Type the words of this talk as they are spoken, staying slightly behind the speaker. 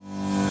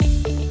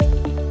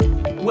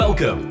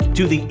Welcome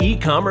to the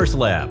E-Commerce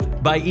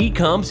Lab by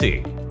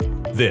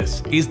eComC.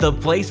 This is the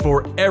place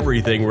for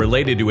everything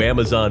related to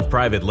Amazon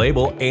private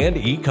label and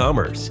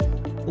e-commerce.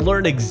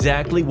 Learn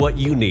exactly what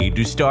you need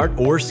to start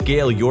or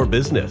scale your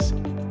business.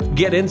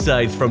 Get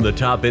insights from the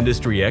top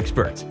industry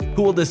experts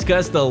who will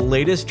discuss the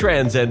latest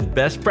trends and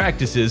best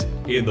practices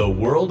in the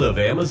world of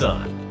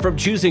Amazon. From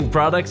choosing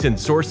products and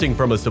sourcing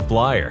from a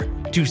supplier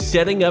to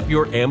setting up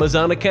your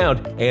Amazon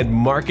account and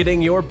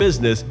marketing your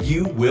business,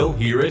 you will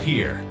hear it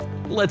here.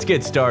 Let's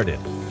get started.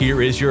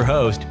 Here is your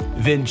host,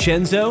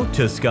 Vincenzo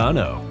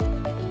Toscano.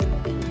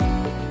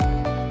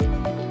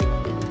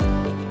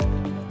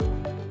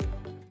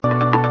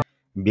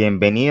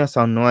 Bienvenidos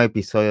a un nuevo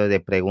episodio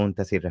de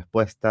Preguntas y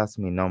Respuestas.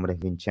 Mi nombre es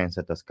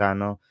Vincenzo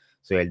Toscano,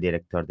 soy el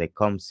director de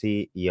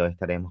ESP y hoy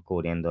estaremos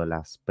cubriendo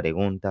las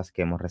preguntas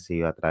que hemos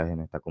recibido a través de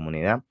nuestra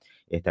comunidad.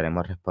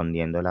 Estaremos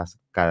respondiéndolas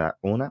cada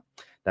una.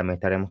 También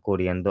estaremos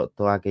cubriendo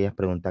todas aquellas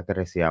preguntas que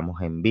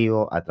recibamos en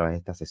vivo a través de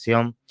esta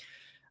sesión.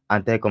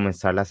 Antes de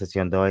comenzar la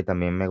sesión de hoy,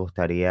 también me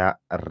gustaría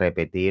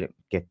repetir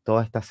que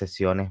todas estas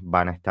sesiones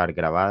van a estar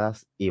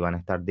grabadas y van a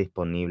estar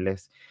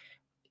disponibles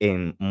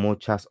en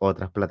muchas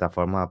otras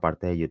plataformas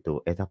aparte de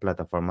YouTube. Estas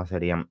plataformas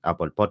serían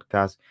Apple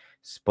Podcasts,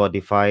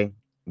 Spotify,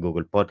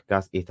 Google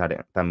Podcasts y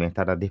también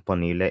estará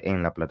disponible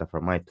en la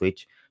plataforma de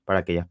Twitch para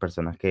aquellas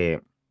personas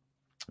que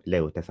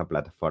les guste esa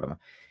plataforma.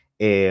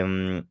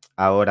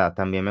 Ahora,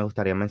 también me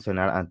gustaría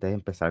mencionar, antes de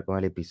empezar con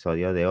el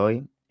episodio de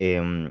hoy,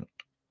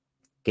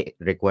 que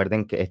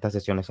recuerden que estas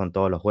sesiones son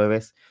todos los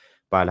jueves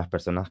para las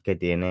personas que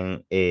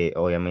tienen,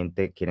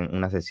 obviamente, quieren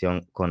una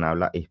sesión con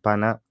habla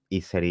hispana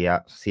y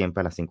sería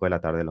siempre a las 5 de la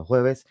tarde los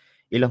jueves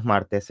y los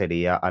martes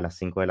sería a las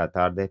 5 de la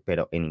tarde,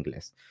 pero en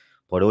inglés.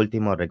 Por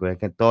último, recuerden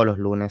que todos los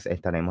lunes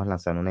estaremos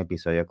lanzando un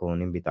episodio con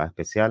un invitado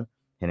especial,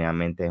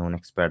 generalmente es un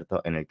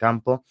experto en el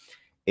campo,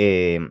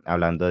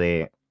 hablando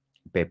de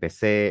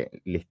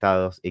PPC,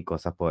 listados y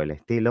cosas por el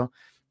estilo.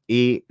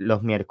 Y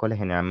los miércoles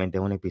generalmente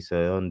es un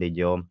episodio donde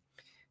yo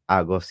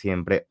hago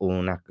siempre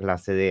una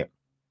clase de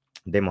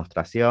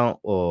demostración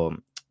o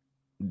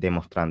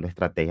demostrando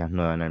estrategias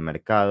nuevas en el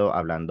mercado,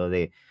 hablando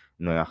de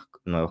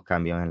nuevos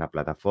cambios en la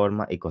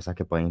plataforma y cosas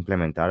que pueden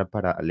implementar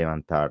para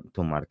levantar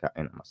tu marca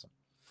en Amazon.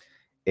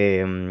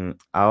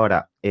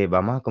 Ahora,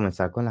 vamos a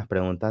comenzar con las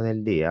preguntas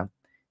del día.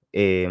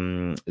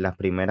 Las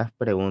primeras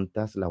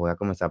preguntas las voy a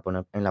comenzar a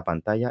poner en la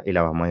pantalla y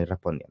las vamos a ir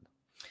respondiendo.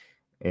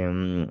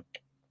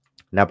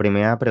 La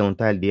primera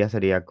pregunta del día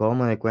sería, ¿cómo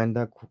me doy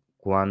cuenta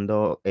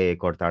cuándo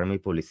cortar mi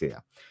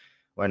publicidad?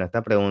 Bueno,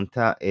 esta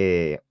pregunta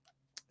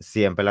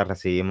siempre la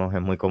recibimos,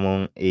 es muy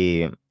común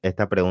y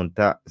esta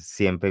pregunta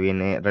siempre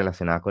viene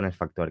relacionada con el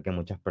factor que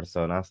muchas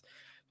personas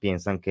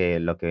piensan que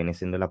lo que viene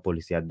siendo la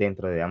publicidad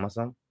dentro de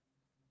Amazon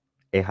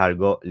es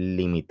algo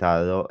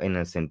limitado en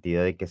el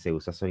sentido de que se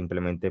usa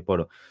simplemente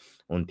por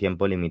un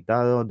tiempo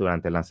limitado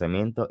durante el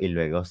lanzamiento y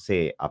luego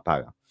se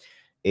apaga.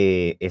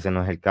 Ese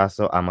no es el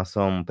caso.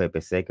 Amazon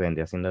PPC, que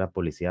vendría siendo la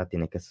publicidad,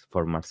 tiene que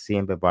formar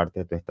siempre parte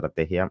de tu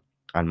estrategia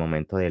al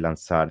momento de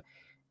lanzar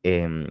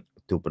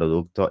tu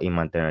producto y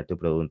mantener tu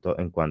producto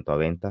en cuanto a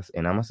ventas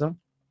en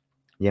Amazon.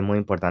 Y es muy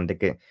importante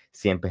que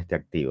siempre esté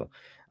activo.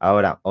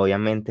 Ahora,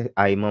 obviamente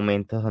hay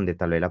momentos donde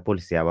tal vez la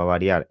publicidad va a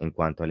variar en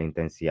cuanto a la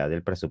intensidad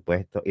del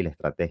presupuesto y la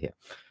estrategia.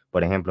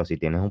 Por ejemplo, si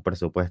tienes un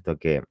presupuesto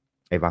que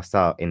es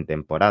basado en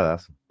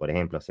temporadas, por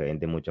ejemplo, se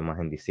vende mucho más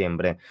en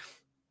diciembre,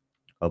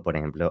 o por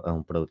ejemplo es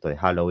un producto de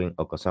Halloween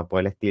o cosas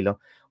por el estilo,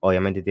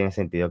 obviamente tiene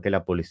sentido que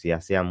la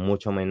publicidad sea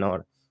mucho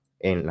menor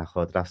en las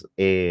otras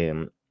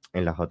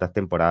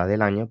temporadas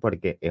del año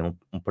porque es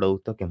un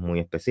producto que es muy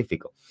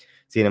específico.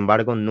 Sin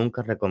embargo,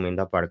 nunca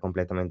recomiendo apagar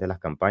completamente las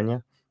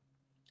campañas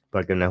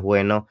porque no es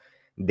bueno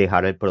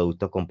dejar el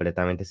producto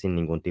completamente sin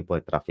ningún tipo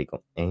de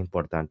tráfico. Es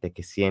importante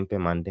que siempre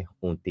mandes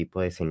un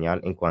tipo de señal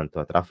en cuanto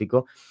a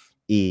tráfico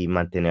y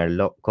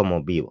mantenerlo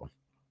como vivo.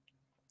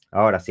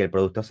 Ahora, si el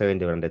producto se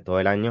vende durante todo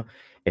el año,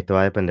 esto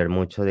va a depender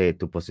mucho de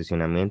tu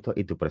posicionamiento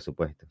y tu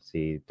presupuesto.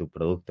 Si tu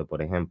producto,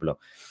 por ejemplo,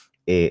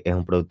 es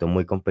un producto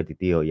muy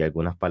competitivo y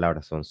algunas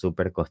palabras son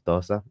súper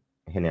costosas,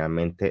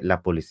 generalmente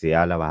la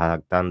publicidad la vas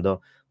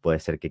adaptando. Puede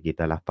ser que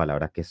quitas las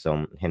palabras que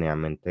son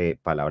generalmente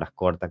palabras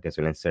cortas, que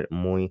suelen ser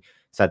muy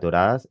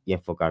saturadas, y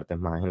enfocarte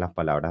más en las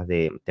palabras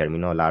de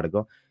término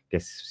largo,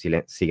 que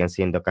siguen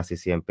siendo casi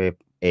siempre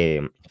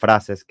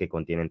frases que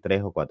contienen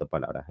 3 o 4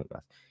 palabras y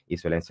más, y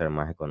suelen ser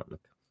más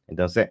económicas.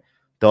 Entonces,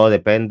 todo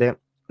depende.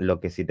 Lo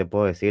que sí te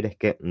puedo decir es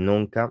que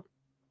nunca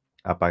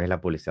apagues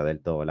la publicidad del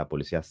todo. La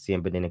publicidad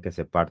siempre tiene que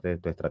ser parte de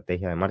tu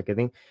estrategia de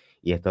marketing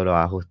y esto lo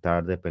vas a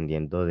ajustar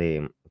dependiendo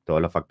de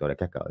todos los factores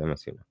que acabo de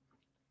mencionar.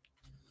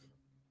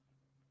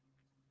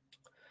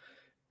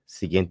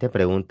 Siguiente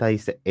pregunta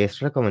dice, ¿es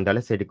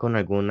recomendable seguir con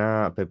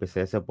alguna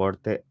PPC de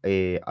soporte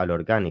al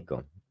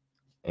orgánico?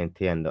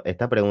 Entiendo.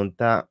 Esta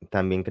pregunta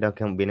también creo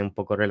que viene un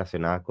poco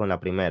relacionada con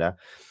la primera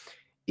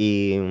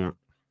y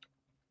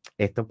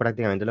esto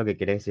prácticamente lo que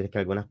quiere decir es que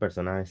algunas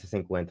personas a veces se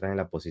encuentran en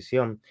la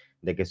posición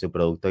de que su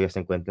producto ya se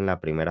encuentra en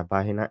la primera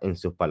página en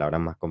sus palabras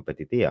más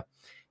competitivas.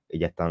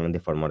 Ya están de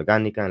forma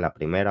orgánica en la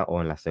primera o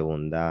en la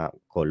segunda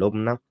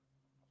columna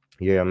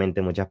Y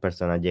obviamente muchas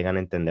personas llegan a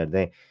entender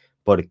de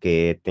por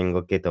qué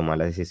tengo que tomar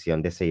la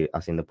decisión de seguir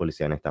haciendo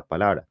publicidad en estas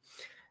palabras.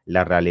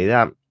 La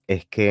realidad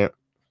es que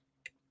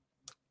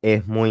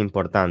es muy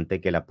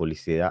importante que la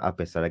publicidad, a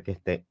pesar de que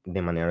esté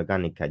de manera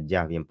orgánica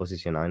ya bien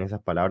posicionada en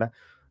esas palabras,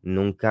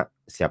 nunca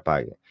se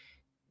apague.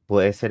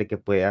 Puede ser que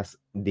puedas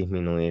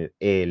disminuir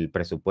el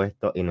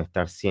presupuesto y no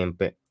estar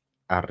siempre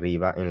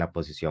arriba en la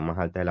posición más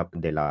alta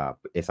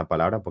esa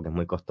palabra porque es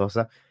muy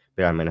costosa,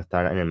 pero al menos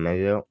estar en el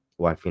medio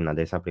o al final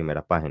de esa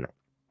primera página.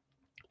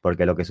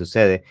 Porque lo que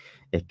sucede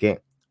es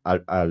que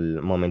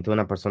al momento de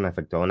una persona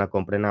efectuar una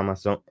compra en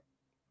Amazon,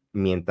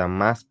 mientras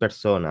más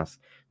personas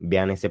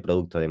vean ese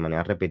producto de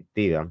manera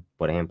repetida,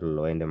 por ejemplo,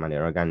 lo ven de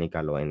manera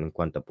orgánica, lo ven en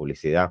cuanto a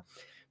publicidad,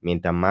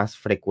 mientras más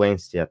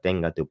frecuencia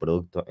tenga tu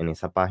producto en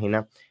esa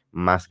página,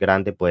 más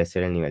grande puede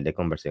ser el nivel de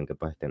conversión que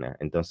puedes tener.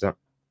 Entonces,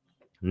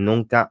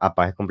 nunca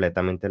apagues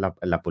completamente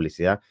la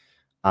publicidad,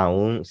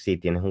 aun si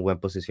tienes un buen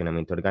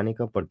posicionamiento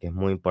orgánico, porque es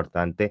muy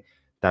importante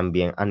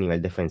también a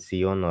nivel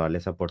defensivo no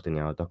darles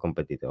oportunidad a otros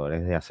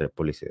competidores de hacer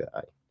publicidad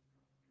ahí.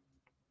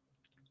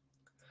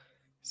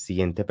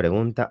 Siguiente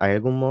pregunta. ¿Hay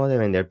algún modo de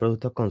vender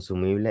productos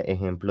consumibles,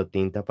 ejemplo,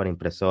 tinta para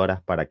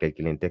impresoras, para que el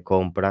cliente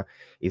compra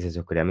y se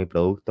suscriba a mi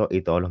producto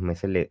y todos los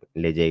meses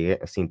le llegue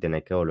sin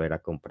tener que volver a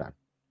comprar?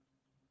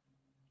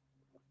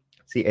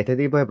 Sí, este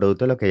tipo de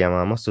productos es lo que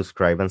llamamos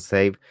subscribe and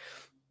save,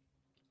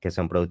 que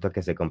son productos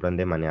que se compran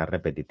de manera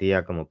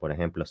repetitiva, como por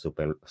ejemplo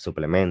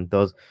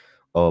suplementos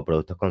o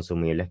productos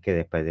consumibles que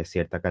después de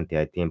cierta cantidad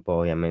de tiempo,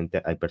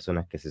 obviamente, hay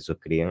personas que se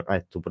suscriben a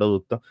tu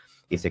producto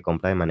y se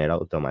compra de manera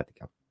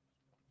automática.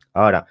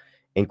 Ahora,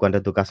 en cuanto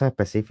a tu caso en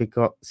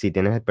específico, si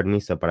tienes el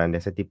permiso para vender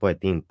ese tipo de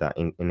tinta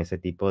en ese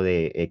tipo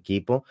de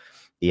equipo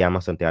y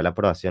Amazon te da la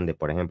aprobación de,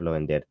 por ejemplo,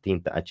 vender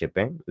tinta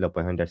HP, lo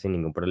puedes vender sin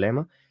ningún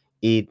problema.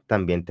 Y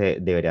también te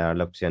debería dar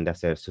la opción de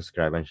hacer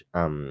subscribe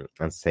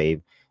and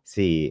save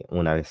si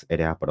una vez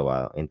eres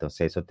aprobado.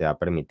 Entonces eso te va a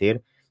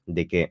permitir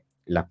de que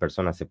las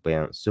personas se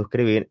puedan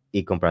suscribir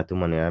y comprar tu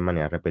moneda de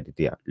manera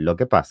repetitiva. Lo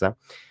que pasa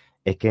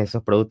es que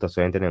esos productos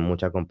suelen tener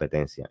mucha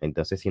competencia.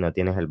 Entonces, si no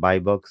tienes el buy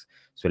box,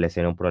 suele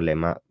ser un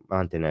problema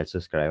mantener el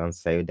subscribe and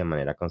save de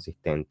manera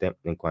consistente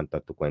en cuanto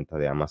a tu cuenta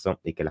de Amazon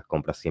y que las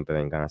compras siempre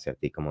vengan hacia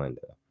ti como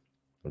vendedor.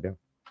 ¿Ok?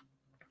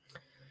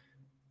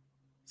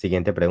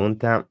 Siguiente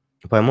pregunta.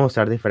 ¿Podemos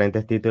usar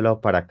diferentes títulos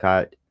para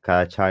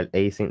cada child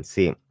async?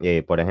 Sí.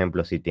 Por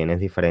ejemplo, si tienes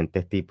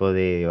diferentes tipos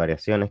de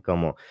variaciones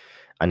como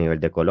a nivel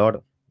de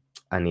color,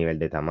 a nivel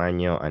de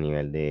tamaño, a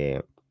nivel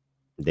de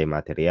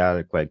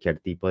material, cualquier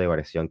tipo de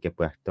variación que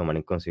puedas tomar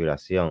en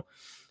consideración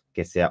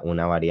que sea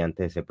una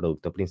variante de ese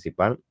producto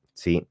principal,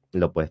 sí,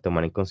 lo puedes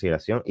tomar en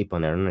consideración y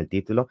ponerlo en el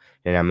título.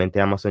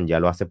 Generalmente Amazon ya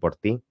lo hace por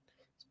ti.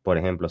 Por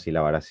ejemplo, si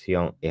la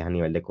variación es a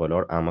nivel de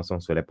color, Amazon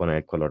suele poner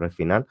el color al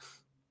final,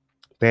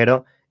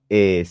 pero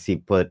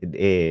sí,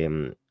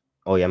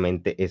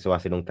 obviamente eso va a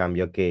ser un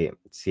cambio que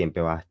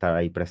siempre va a estar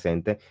ahí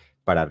presente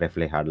para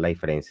reflejar la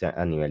diferencia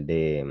a nivel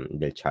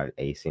del chart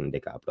async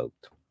de cada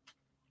producto.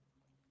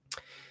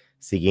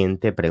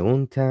 Siguiente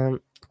pregunta.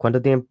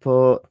 ¿Cuánto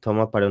tiempo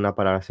toma para una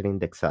palabra ser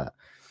indexada?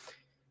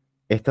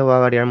 Esto va a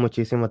variar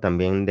muchísimo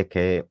también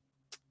de,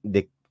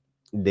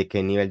 de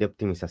qué nivel de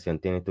optimización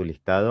tiene tu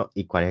listado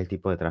y cuál es el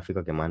tipo de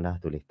tráfico que mandas a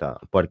tu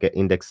listado. Porque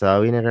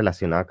indexado viene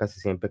relacionado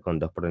casi siempre con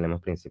dos problemas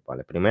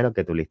principales. Primero,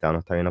 que tu listado no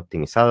está bien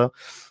optimizado.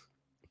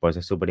 Por eso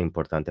es súper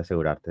importante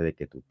asegurarte de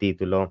que tu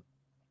título,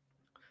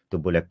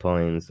 tus bullet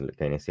points, lo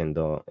que viene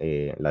siendo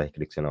la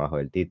descripción abajo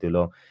del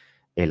título,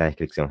 la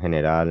descripción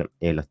general,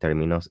 los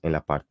términos en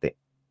la parte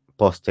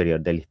posterior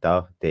del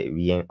listado esté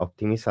bien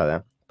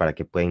optimizada para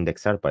que pueda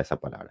indexar para esa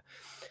palabra.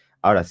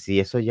 Ahora, si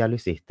eso ya lo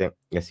hiciste,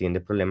 el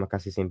siguiente problema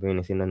casi siempre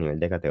viene siendo a nivel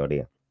de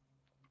categoría.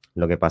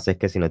 Lo que pasa es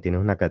que si no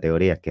tienes una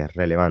categoría que es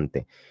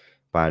relevante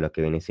para lo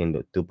que viene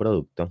siendo tu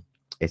producto,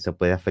 eso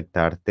puede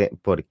afectarte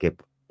porque,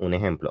 un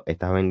ejemplo,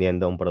 estás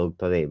vendiendo un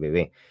producto de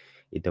bebé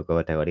y tu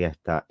categoría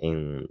está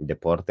en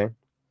deporte,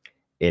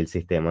 el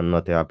sistema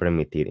no te va a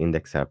permitir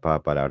indexar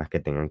para palabras que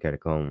tengan que ver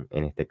con,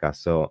 en este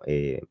caso,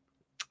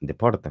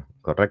 deporte,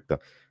 ¿correcto?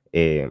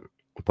 Eh,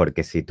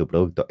 Porque si tu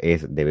producto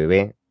es de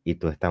bebé y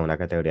tú estás en una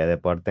categoría de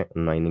deporte,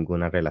 no hay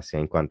ninguna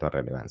relación en cuanto a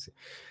relevancia.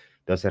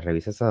 Entonces,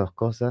 revisa esas dos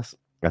cosas,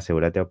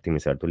 asegúrate de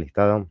optimizar tu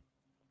listado,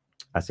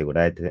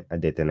 asegúrate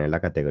de tener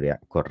la categoría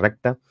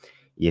correcta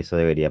y eso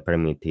debería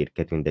permitir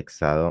que tu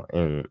indexado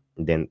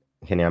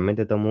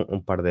generalmente toma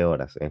un par de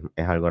horas,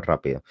 es algo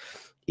rápido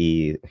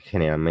y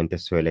generalmente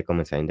suele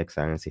comenzar a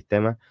indexar en el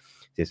sistema.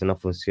 Si eso no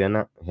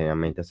funciona,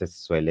 generalmente se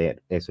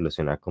suele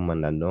solucionar con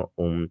mandando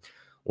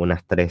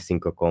unas 3,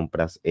 5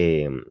 compras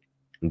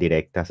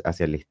directas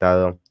hacia el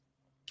listado.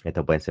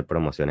 Esto pueden ser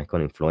promociones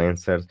con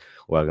influencers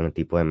o algún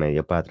tipo de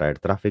medio para atraer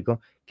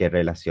tráfico que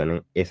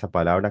relacionen esa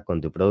palabra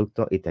con tu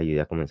producto y te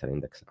ayude a comenzar a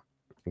indexar.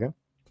 ¿Ok?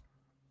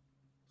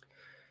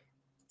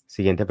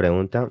 Siguiente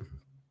pregunta.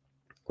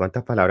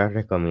 ¿Cuántas palabras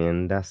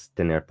recomiendas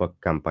tener por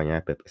campaña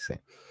de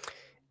PPC?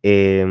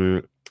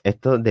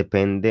 esto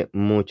depende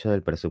mucho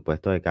del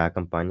presupuesto de cada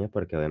campaña,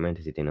 porque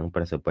obviamente si tienes un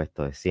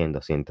presupuesto de 100,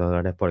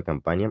 $200 por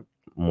campaña,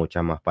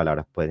 muchas más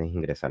palabras puedes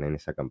ingresar en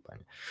esa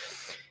campaña.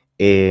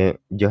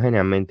 Yo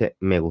generalmente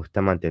me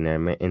gusta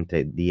mantenerme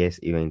entre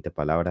 10 y 20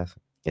 palabras.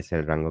 Es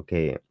el rango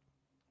que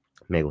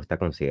me gusta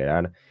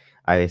considerar.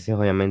 A veces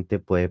obviamente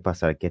puede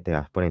pasar que te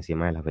vas por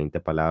encima de las 20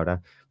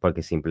 palabras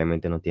porque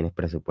simplemente no tienes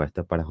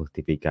presupuesto para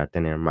justificar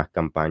tener más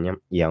campaña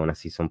y aún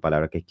así son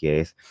palabras que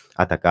quieres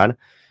atacar.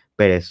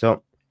 Pero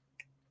eso,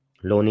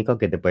 lo único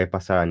que te puede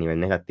pasar a nivel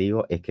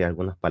negativo es que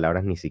algunas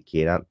palabras ni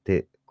siquiera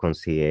te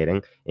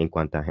consideren en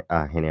cuanto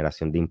a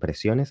generación de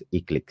impresiones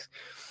y clics.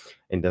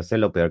 Entonces,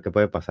 lo peor que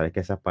puede pasar es que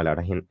esas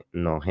palabras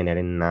no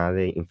generen nada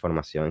de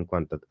información en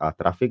cuanto a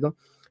tráfico,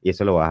 y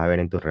eso lo vas a ver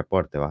en tus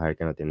reportes. Vas a ver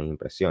que no tienen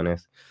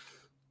impresiones,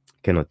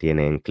 que no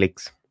tienen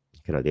clics,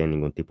 que no tienen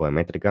ningún tipo de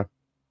métrica.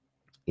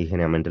 Y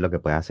generalmente lo que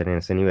puedes hacer en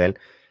ese nivel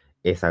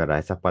es agarrar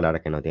esas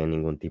palabras que no tienen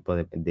ningún tipo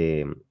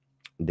de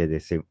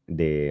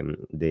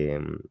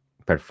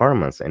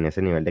performance en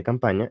ese nivel de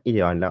campaña y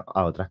llevarla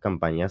a otras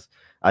campañas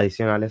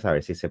adicionales a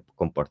ver si se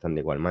comportan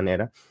de igual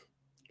manera.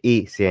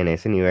 Y si en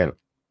ese nivel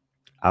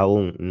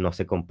aún no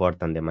se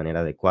comportan de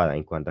manera adecuada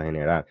en cuanto a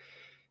generar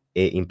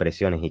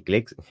impresiones y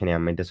clics,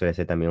 generalmente suele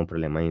ser también un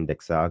problema de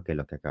indexado, que es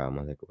lo que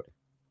acabamos de cubrir.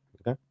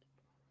 ¿Ok?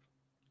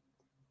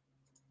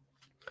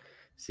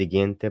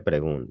 Siguiente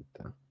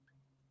pregunta.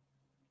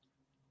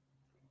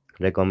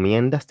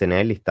 ¿Recomiendas tener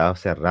el listado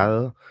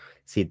cerrado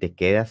si te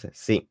quedas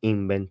sin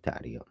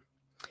inventario?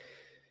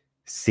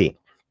 Sí.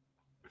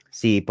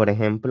 Si, por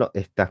ejemplo,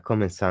 estás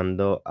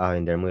comenzando a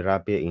vender muy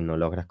rápido y no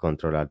logras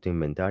controlar tu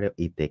inventario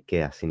y te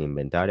quedas sin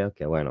inventario,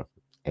 que bueno,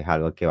 es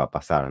algo que va a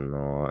pasar,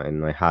 no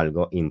es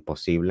algo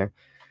imposible.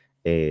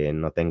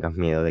 No tengas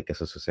miedo de que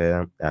eso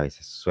suceda, a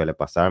veces suele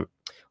pasar.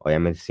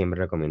 Obviamente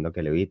siempre recomiendo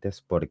que lo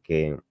evites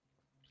porque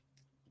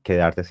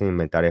quedarte sin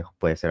inventario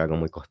puede ser algo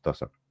muy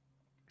costoso.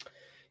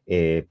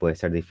 Puede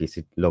ser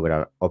difícil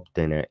lograr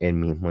obtener el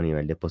mismo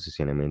nivel de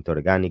posicionamiento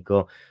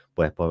orgánico.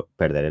 Puedes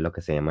perder lo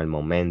que se llama el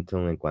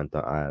momentum en cuanto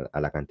a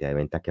la cantidad de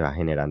ventas que vas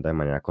generando de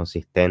manera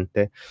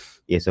consistente.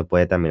 Y eso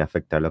puede también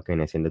afectar lo que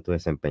viene siendo tu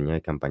desempeño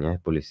de campañas de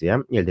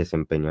publicidad y el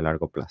desempeño a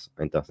largo plazo.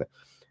 Entonces,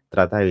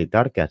 trata de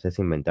evitar quedarse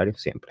sin inventario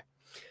siempre.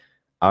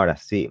 Ahora,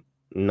 si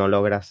no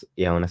logras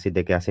y aún así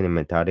te quedas sin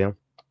inventario,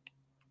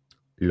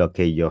 lo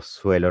que yo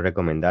suelo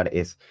recomendar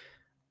es,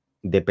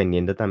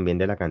 dependiendo también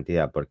de la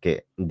cantidad,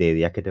 porque de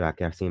días que te vas a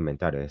quedar sin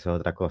inventario, eso es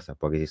otra cosa,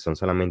 porque si son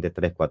solamente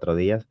 3 4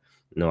 días,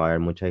 no va a haber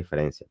mucha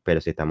diferencia.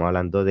 Pero si estamos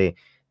hablando de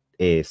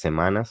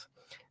semanas,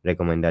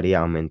 recomendaría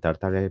aumentar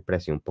tal vez el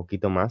precio un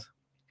poquito más,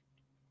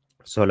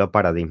 solo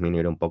para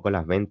disminuir un poco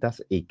las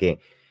ventas y que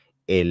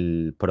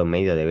el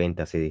promedio de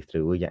ventas se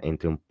distribuya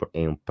entre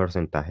un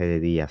porcentaje de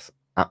días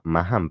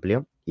más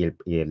amplio y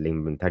el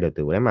inventario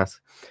te dure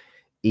más.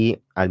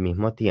 Y al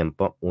mismo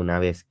tiempo, una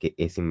vez que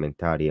ese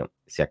inventario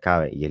se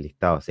acabe y el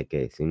listado se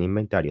quede sin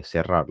inventario,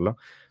 cerrarlo,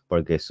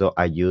 porque eso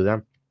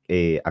ayuda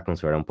a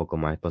considerar un poco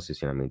más el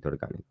posicionamiento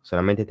orgánico.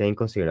 Solamente ten en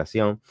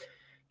consideración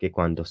que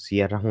cuando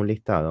cierras un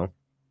listado,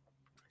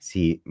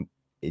 si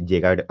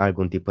llega a haber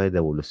algún tipo de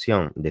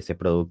devolución de ese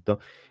producto,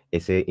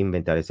 ese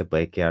inventario se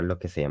puede quedar lo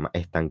que se llama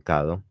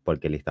estancado,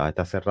 porque el listado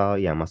está cerrado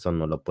y Amazon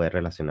no lo puede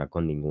relacionar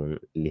con ningún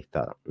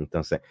listado.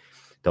 Entonces,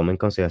 toma en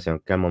consideración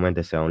que al momento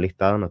de sea un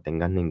listado no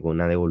tengas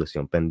ninguna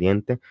devolución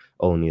pendiente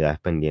o unidades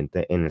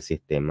pendientes en el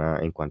sistema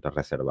en cuanto a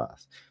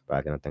reservadas,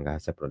 para que no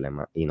tengas ese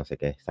problema y no se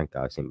quede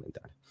estancado ese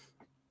inventario.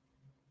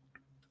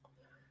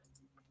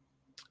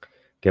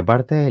 ¿Qué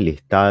parte del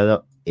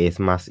listado es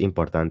más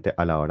importante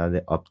a la hora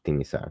de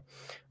optimizar?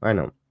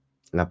 Bueno,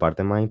 la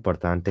parte más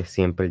importante es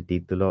siempre el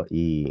título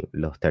y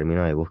los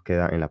términos de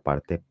búsqueda en la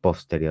parte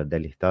posterior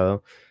del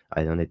listado.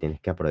 Ahí es donde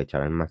tienes que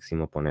aprovechar al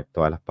máximo, poner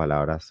todas las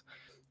palabras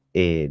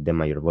de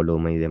mayor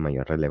volumen y de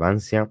mayor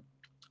relevancia.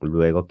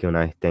 Luego que una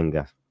vez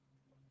tengas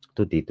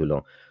tu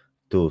título,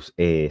 tus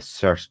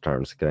search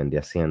terms, que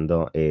vendría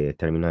siendo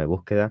término de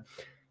búsqueda,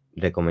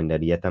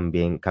 recomendaría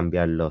también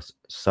cambiar los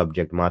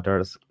subject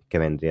matters, que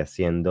vendría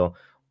siendo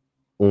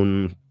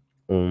un,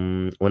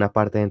 una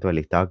parte dentro del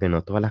listado que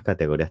no todas las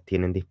categorías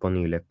tienen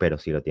disponible, pero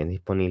si lo tienes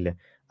disponible,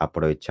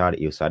 aprovechar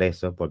y usar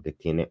eso porque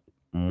tiene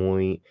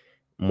muy,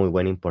 muy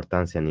buena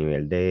importancia a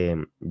nivel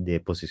de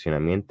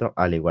posicionamiento,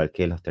 al igual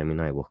que los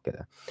términos de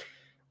búsqueda.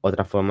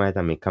 Otra forma de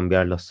también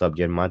cambiar los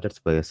subject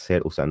matters puede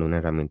ser usando una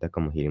herramienta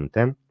como Helium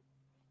 10.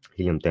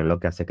 Helium 10 lo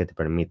que hace es que te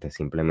permite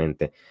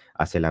simplemente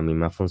hacer la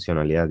misma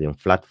funcionalidad de un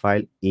flat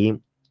file y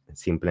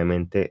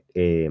simplemente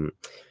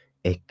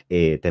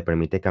te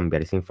permite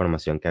cambiar esa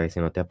información que a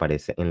veces no te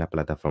aparece en la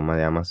plataforma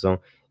de Amazon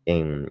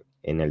en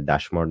el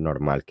dashboard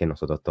normal que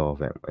nosotros todos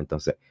vemos.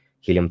 Entonces,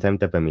 Helium 10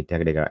 te permite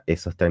agregar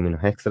esos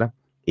términos extra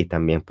y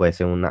también puede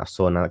ser una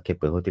zona que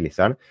puedes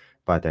utilizar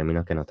para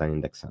términos que no están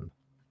indexando.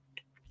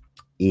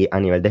 Y a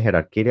nivel de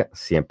jerarquía,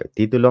 siempre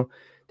título,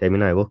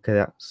 término de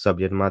búsqueda,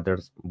 subject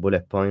matters,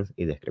 bullet points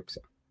y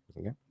descripción.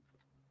 ¿Okay?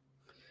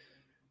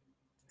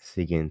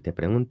 Siguiente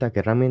pregunta. ¿Qué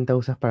herramienta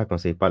usas para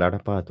conseguir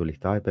palabras para tu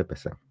listado de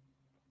PPC?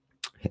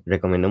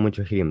 Recomiendo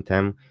mucho Helium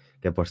 10,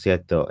 que por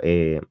cierto,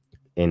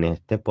 en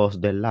este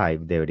post del live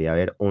debería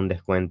haber un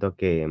descuento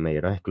que me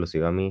dieron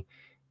exclusivo a mí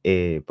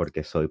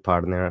porque soy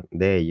partner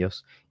de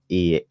ellos.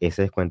 Y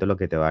ese descuento lo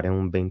que te va a dar es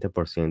un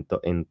 20%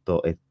 en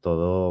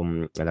todo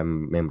la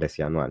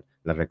membresía anual.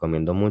 La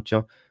recomiendo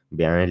mucho.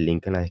 Vean el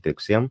link en la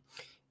descripción.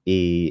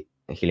 Y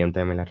Helium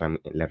también es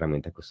la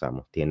herramienta que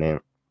usamos. Tiene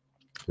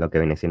lo que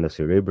viene siendo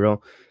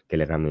Cerebro, que es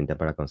la herramienta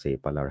para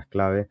conseguir palabras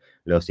clave.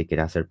 Luego, si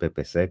quieres hacer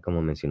PPC,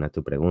 como menciona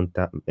tu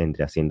pregunta,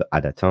 vendría siendo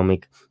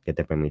Atomic, que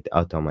te permite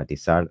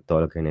automatizar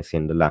todo lo que viene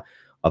siendo la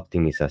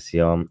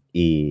optimización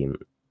y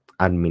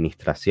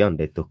administración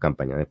de tus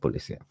campañas de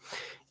publicidad.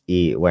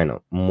 Y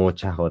bueno,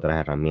 muchas otras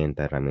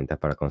herramientas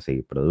para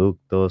conseguir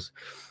productos,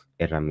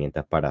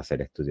 herramientas para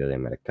hacer estudio de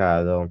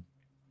mercado,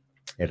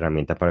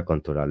 herramientas para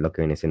controlar lo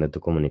que viene siendo tu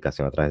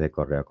comunicación a través de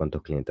correo con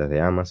tus clientes de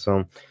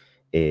Amazon,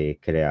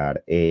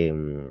 crear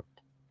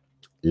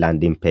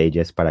landing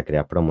pages para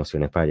crear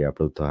promociones para llevar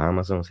productos a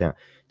Amazon. O sea,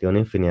 tiene una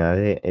infinidad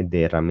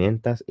de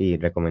herramientas y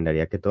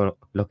recomendaría que todos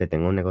los que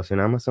tengan un negocio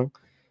en Amazon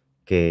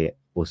que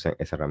usen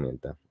esa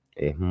herramienta.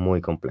 Es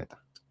muy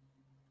completa.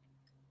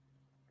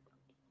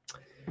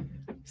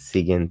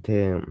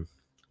 Siguiente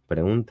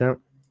pregunta.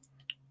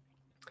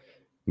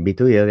 Vi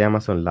tu video de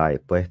Amazon Live.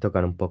 ¿Puedes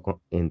tocar un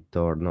poco en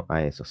torno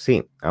a eso?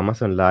 Sí,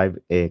 Amazon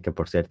Live, que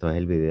por cierto es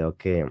el video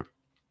que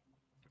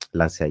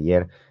lancé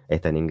ayer,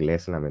 está en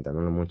inglés,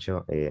 lamentándolo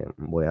mucho.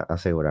 Voy a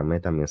asegurarme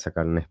de también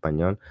sacarlo en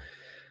español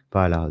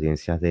para las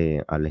audiencias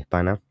de habla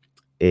hispana.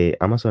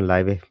 Amazon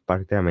Live es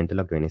prácticamente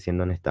lo que viene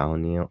siendo en Estados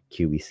Unidos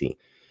QVC.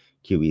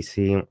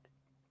 QVC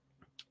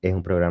es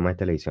un programa de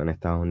televisión en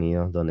Estados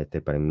Unidos donde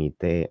te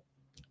permite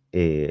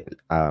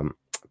a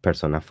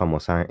personas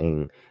famosas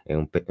en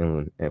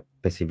un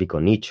específico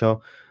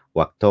nicho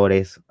o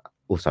actores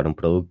usar un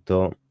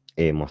producto,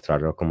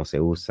 mostrarlo cómo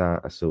se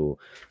usa,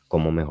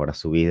 cómo mejora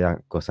su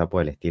vida, cosas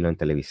por el estilo en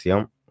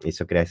televisión. Y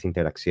eso crea esa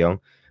interacción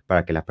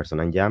para que las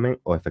personas llamen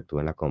o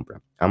efectúen la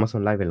compra.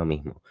 Amazon Live es lo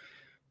mismo.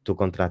 Tú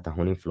contratas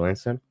un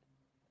influencer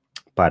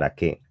para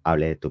que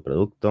hable de tu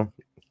producto,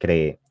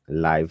 cree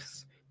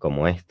lives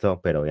como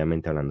esto, pero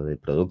obviamente hablando del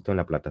producto en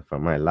la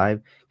plataforma de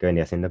live, que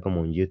vendría siendo como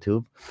un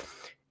YouTube,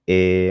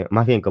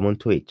 más bien como un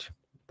Twitch,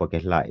 porque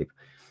es live.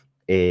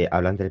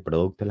 Hablan del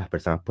producto, las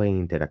personas pueden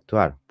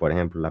interactuar. Por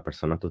ejemplo,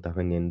 tú estás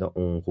vendiendo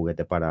un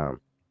juguete para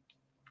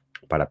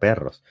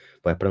perros.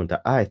 Puedes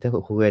preguntar, este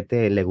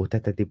juguete le gusta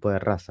este tipo de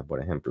raza,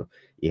 por ejemplo.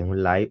 Y es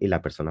un live y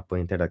la persona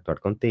puede interactuar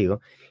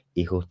contigo.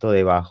 Y justo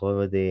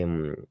debajo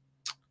de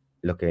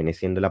lo que viene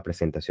siendo la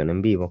presentación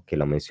en vivo, que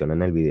lo menciono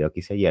en el video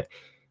que hice ayer,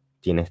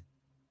 tienes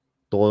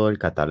todo el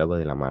catálogo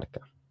de la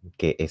marca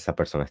que esa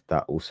persona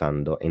está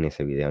usando en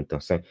ese video.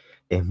 Entonces,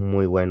 es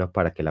muy bueno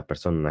para que la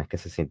persona, una vez que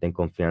se siente en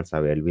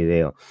confianza, ve el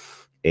video,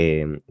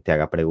 te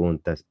haga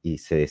preguntas y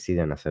se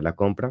decidan hacer la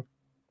compra,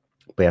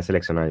 pueda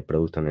seleccionar el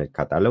producto en el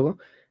catálogo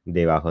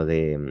debajo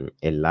de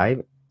el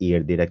live,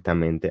 ir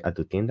directamente a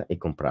tu tienda y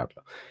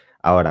comprarlo.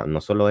 Ahora,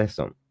 no solo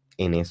eso,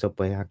 en eso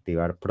puedes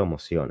activar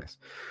promociones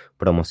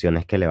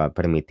que le va a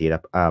permitir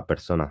a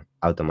personas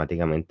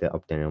automáticamente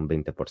obtener un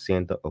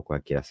 20% o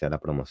cualquiera sea la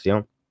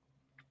promoción.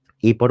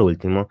 Y por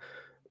último,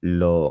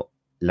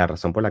 la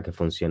razón por la que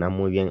funciona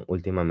muy bien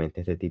últimamente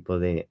este tipo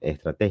de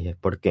estrategias es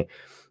porque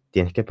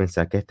tienes que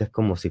pensar que esto es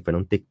como si fuera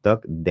un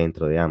TikTok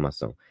dentro de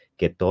Amazon,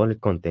 que todo el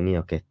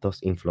contenido que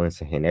estos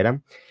influencers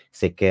generan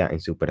se queda en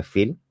su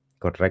perfil,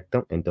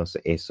 ¿correcto?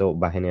 Entonces eso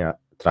va a generar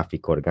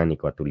tráfico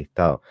orgánico a tu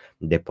listado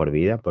de por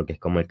vida, porque es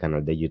como el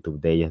canal de YouTube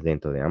de ellos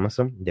dentro de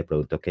Amazon, de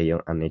productos que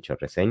ellos han hecho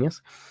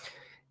reseñas.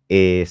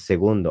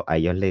 Segundo, a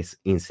ellos les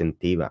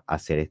incentiva a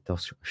hacer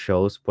estos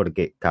shows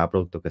porque cada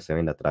producto que se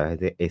vende a través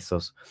de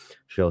esos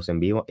shows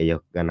en vivo,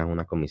 ellos ganan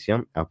una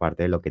comisión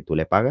aparte de lo que tú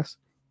le pagas.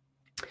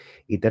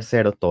 Y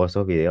tercero, todos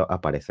esos videos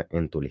aparecen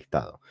en tu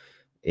listado.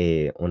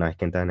 Una vez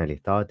que entras en el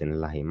listado, tienes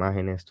las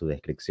imágenes, tu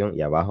descripción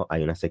y abajo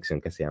hay una sección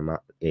que se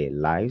llama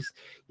Lives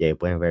y ahí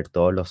puedes ver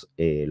todos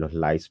los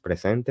lives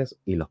presentes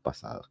y los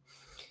pasados.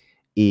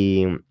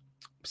 Y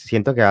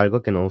siento que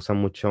algo que no usa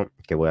mucho,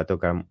 que voy a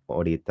tocar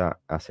ahorita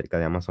acerca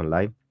de Amazon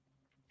Live,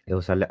 es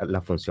usar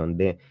la función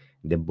de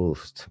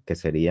boost, que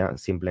sería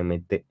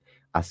simplemente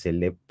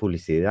hacerle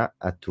publicidad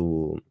a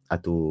tu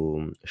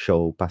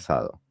show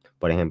pasado.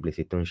 Por ejemplo,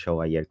 hiciste un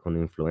show ayer con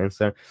un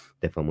influencer,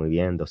 te fue muy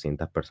bien,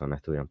 200 personas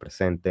estuvieron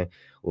presentes,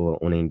 hubo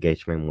un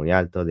engagement muy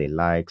alto de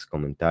likes,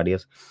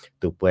 comentarios.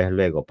 Tú puedes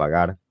luego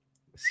pagar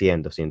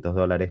 100,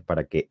 $200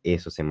 para que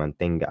eso se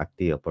mantenga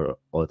activo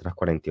por otras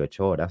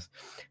 48 horas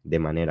de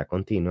manera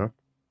continua.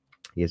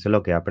 Y eso es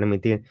lo que va a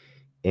permitir,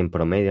 en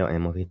promedio,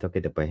 hemos visto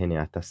que te puede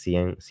generar hasta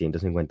 100,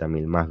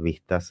 150,000 más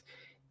vistas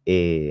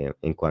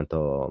en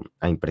cuanto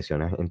a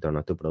impresiones en torno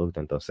a tu producto.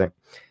 Entonces,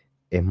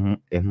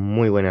 es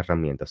muy buena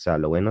herramienta. O sea,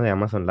 lo bueno de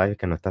Amazon Live es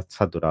que no está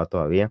saturado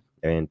todavía.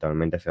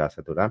 Eventualmente se va a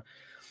saturar.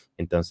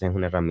 Entonces, es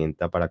una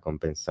herramienta para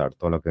compensar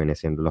todo lo que viene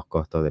siendo los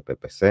costos de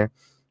PPC.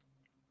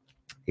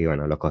 Y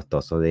bueno, lo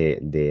costoso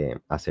de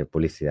hacer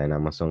publicidad en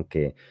Amazon,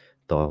 que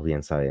todos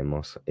bien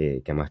sabemos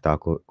que hemos estado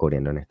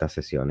cubriendo en estas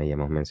sesiones y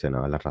hemos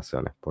mencionado las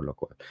razones por lo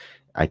cual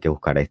hay que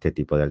buscar este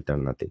tipo de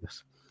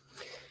alternativas.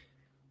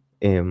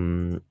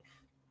 Em,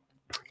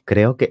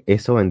 creo que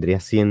eso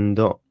vendría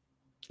siendo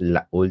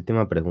la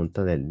última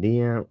pregunta del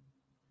día.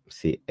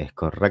 Sí, es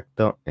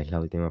correcto, es la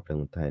última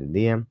pregunta del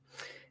día.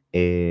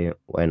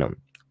 Bueno,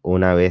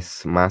 una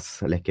vez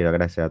más les quiero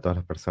agradecer a todas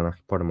las personas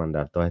por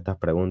mandar todas estas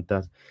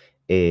preguntas.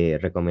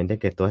 Recomienden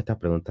que todas estas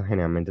preguntas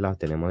generalmente las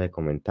tenemos de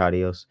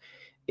comentarios,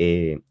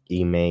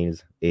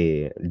 emails,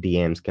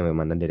 DMs que me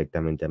mandan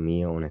directamente a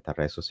mí o en estas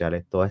redes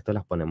sociales. Todo esto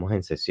las ponemos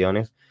en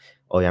sesiones.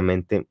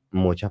 Obviamente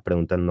muchas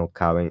preguntas no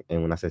caben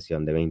en una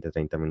sesión de 20,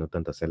 30 minutos,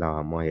 entonces las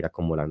vamos a ir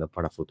acumulando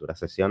para futuras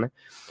sesiones,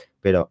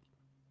 pero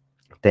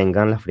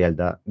tengan la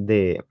frialdad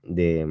de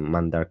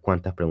mandar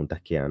cuantas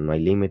preguntas quieran. No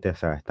hay límite, o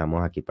sea,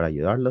 estamos aquí para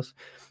ayudarlos.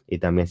 Y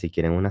también si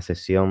quieren una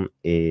sesión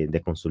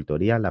de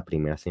consultoría, la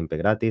primera siempre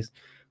gratis,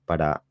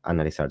 para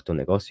analizar tu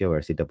negocio,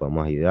 ver si te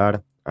podemos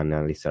ayudar,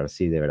 analizar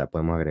si de verdad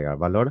podemos agregar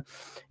valor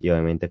y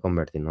obviamente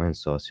convertirnos en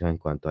socios en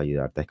cuanto a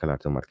ayudarte a escalar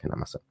tu marca en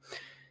Amazon.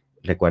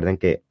 Recuerden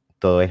que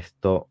todo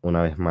esto,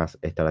 una vez más,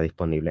 estará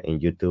disponible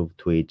en YouTube,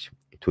 Twitch,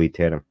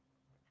 Twitter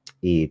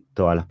y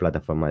todas las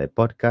plataformas de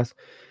podcast.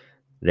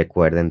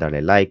 Recuerden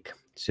darle like,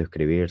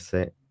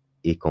 suscribirse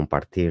y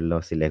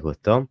compartirlo si les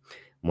gustó.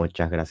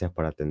 Muchas gracias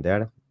por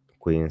atender.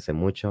 Cuídense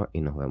mucho y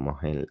nos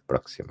vemos en el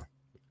próximo.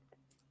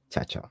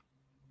 Chao, chao.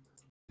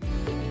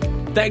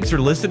 Thanks for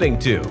listening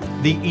to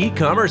the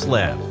E-Commerce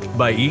Lab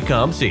by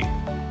Ecomc.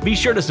 Be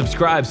sure to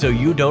subscribe so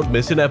you don't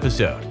miss an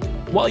episode.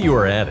 While you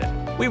are at it,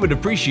 we would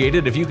appreciate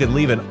it if you could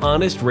leave an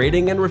honest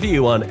rating and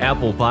review on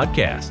Apple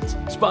Podcasts,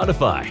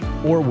 Spotify,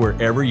 or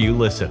wherever you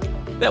listen.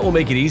 That will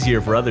make it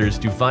easier for others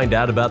to find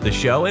out about the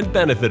show and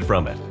benefit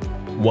from it.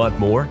 Want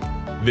more?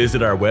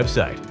 Visit our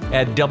website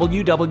at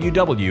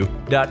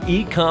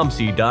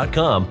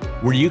www.ecomc.com,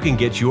 where you can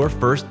get your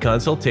first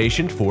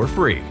consultation for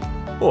free.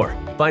 Or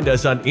find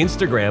us on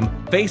Instagram,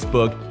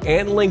 Facebook,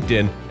 and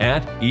LinkedIn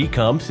at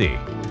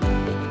Ecomc.